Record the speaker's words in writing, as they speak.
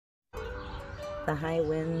The high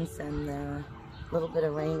winds and the little bit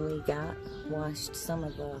of rain we got washed some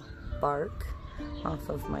of the bark off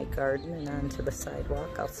of my garden and onto the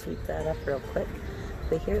sidewalk. I'll sweep that up real quick.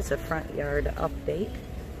 But here's a front yard update.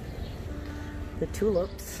 The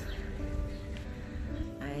tulips,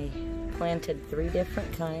 I planted 3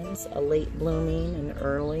 different kinds, a late blooming, an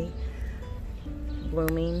early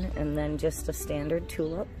blooming, and then just a standard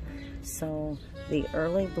tulip. So the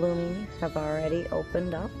early blooming have already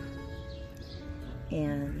opened up,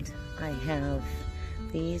 and I have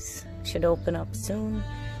these should open up soon,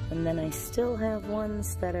 and then I still have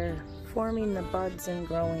ones that are forming the buds and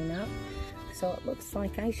growing up. So it looks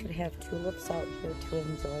like I should have tulips out here to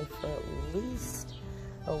enjoy for at least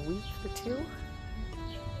a week or 2.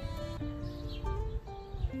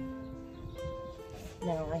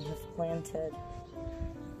 Now I have planted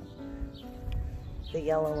the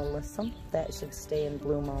yellow alyssum. That should stay in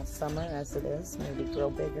bloom all summer as it is, maybe grow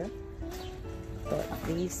bigger. But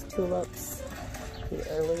these tulips, the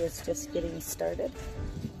early is just getting started.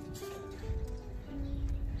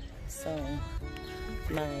 So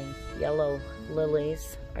my yellow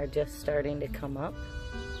lilies are just starting to come up.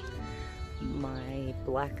 My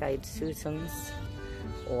black-eyed Susans,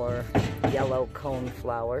 or yellow cone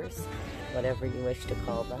flowers, whatever you wish to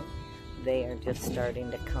call them, they are just starting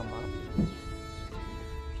to come up.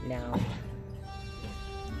 Now,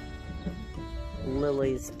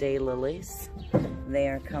 lilies, daylilies, they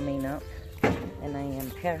are coming up, and I am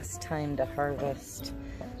past time to harvest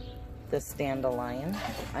this dandelion.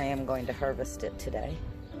 I am going to harvest it today.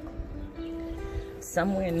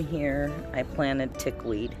 Somewhere in here I planted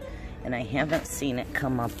tickweed, and I haven't seen it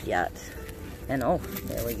come up yet. And oh,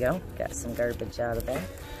 there we go, got some garbage out of there.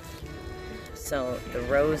 So the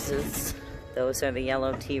roses, those are the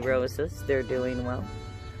yellow tea roses, they're doing well.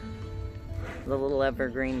 The little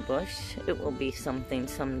evergreen bush, it will be something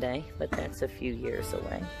someday, but that's a few years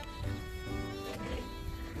away.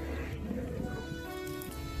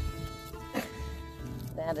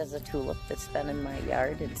 That is a tulip that's been in my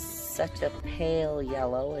yard. It's such a pale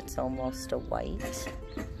yellow, it's almost a white.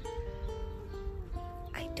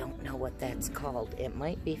 I don't know what that's called. It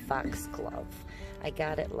might be foxglove. I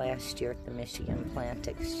got it last year at the Michigan Plant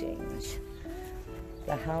Exchange.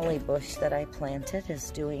 The holly bush that I planted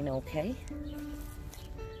is doing okay.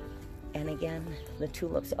 And again, the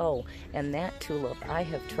tulips, oh, and that tulip, I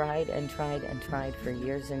have tried and tried and tried for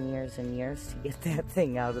years and years and years to get that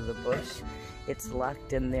thing out of the bush. It's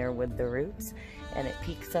locked in there with the roots, and it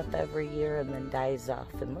peaks up every year and then dies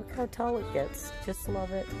off. And look how tall it gets. Just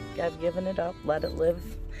love it. I've given it up. Let it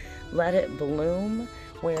live. Let it bloom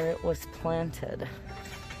where it was planted.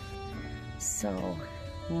 So,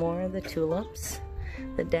 more of the tulips.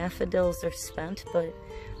 The daffodils are spent, but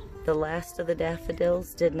the last of the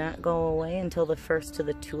daffodils did not go away until the first of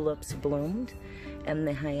the tulips bloomed, and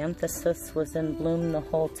the hyanthus was in bloom the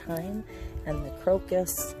whole time, and the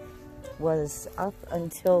crocus was up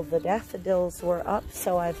until the daffodils were up,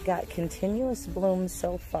 so I've got continuous bloom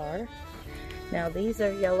so far. Now these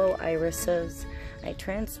are yellow irises. I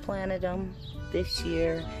transplanted them this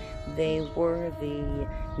year. They were the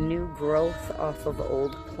new growth off of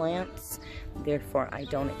old plants. Therefore, I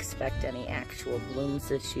don't expect any actual blooms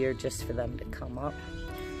this year, just for them to come up.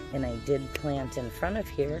 And I did plant in front of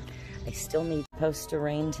here. I still need supposed to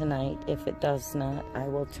rain tonight. If it does not, I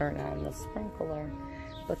will turn on the sprinkler.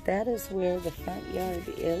 But that is where the front yard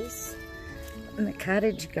is. In the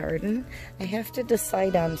cottage garden, I have to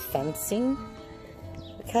decide on fencing.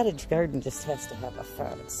 The cottage garden just has to have a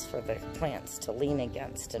fence for the plants to lean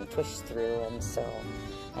against and push through, and so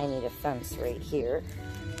I need a fence right here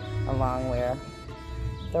along where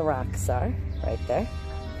the rocks are, right there,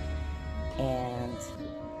 and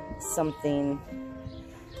something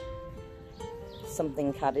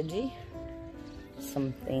cottagey,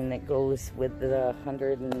 something that goes with the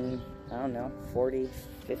 40,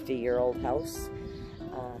 50-year-old house,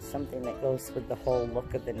 something that goes with the whole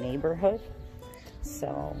look of the neighborhood.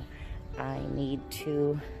 So I'm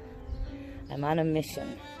on a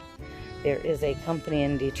mission. There is a company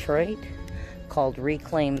in Detroit called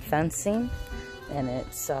Reclaim Fencing, and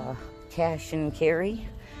it's cash and carry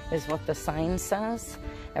is what the sign says.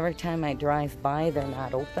 Every time I drive by, they're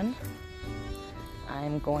not open.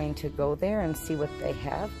 I'm going to go there and see what they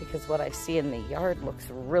have, because what I see in the yard looks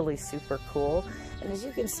really super cool. And as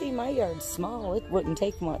you can see, my yard's small. It wouldn't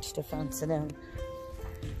take much to fence it in.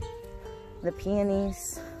 The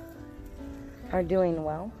peonies are doing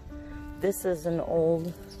well. This is an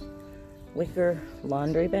old wicker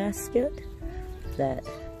laundry basket that,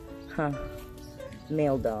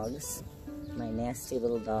 male dogs, my nasty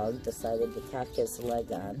little dog, decided to tack his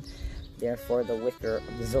leg on. therefore the wicker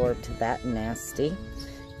absorbed that nasty.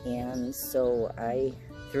 And so I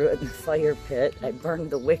threw it in the fire pit. I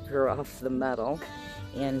burned the wicker off the metal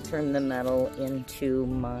and turned the metal into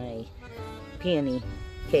my peony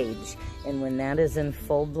cage. And when that is in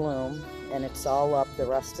full bloom and it's all up the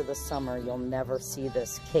rest of the summer, you'll never see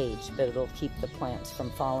this cage, but it'll keep the plants from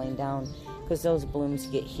falling down, because those blooms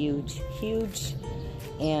get huge,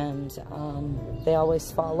 and they always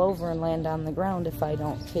fall over and land on the ground if I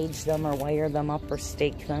don't cage them or wire them up or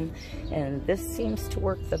stake them. And this seems to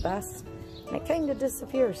work the best, and it kind of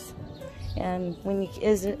disappears. And when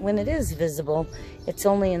it is visible, it's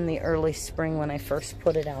only in the early spring when I first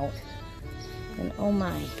put it out. And oh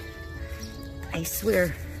my, I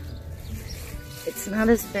swear, it's not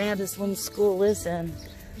as bad as when school is in,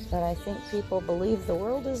 but I think people believe the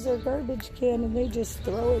world is their garbage can and they just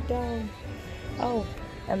throw it down. Oh,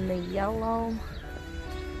 and the yellow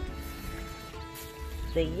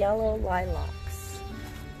lilacs.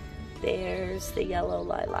 There's the yellow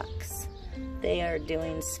lilacs. They are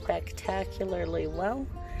doing spectacularly well.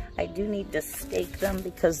 I do need to stake them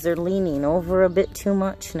because they're leaning over a bit too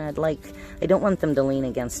much, and I don't want them to lean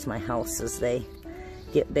against my house as they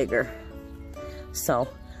get bigger. So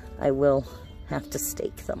I will have to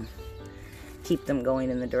stake them. Keep them going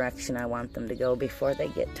in the direction I want them to go before they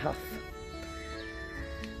get tough.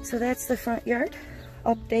 So that's the front yard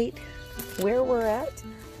update, where we're at.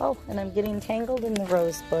 Oh, and I'm getting tangled in the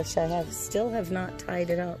rose bush. I still have not tied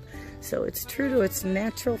it up. So it's true to its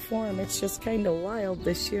natural form. It's just kind of wild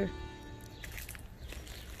this year.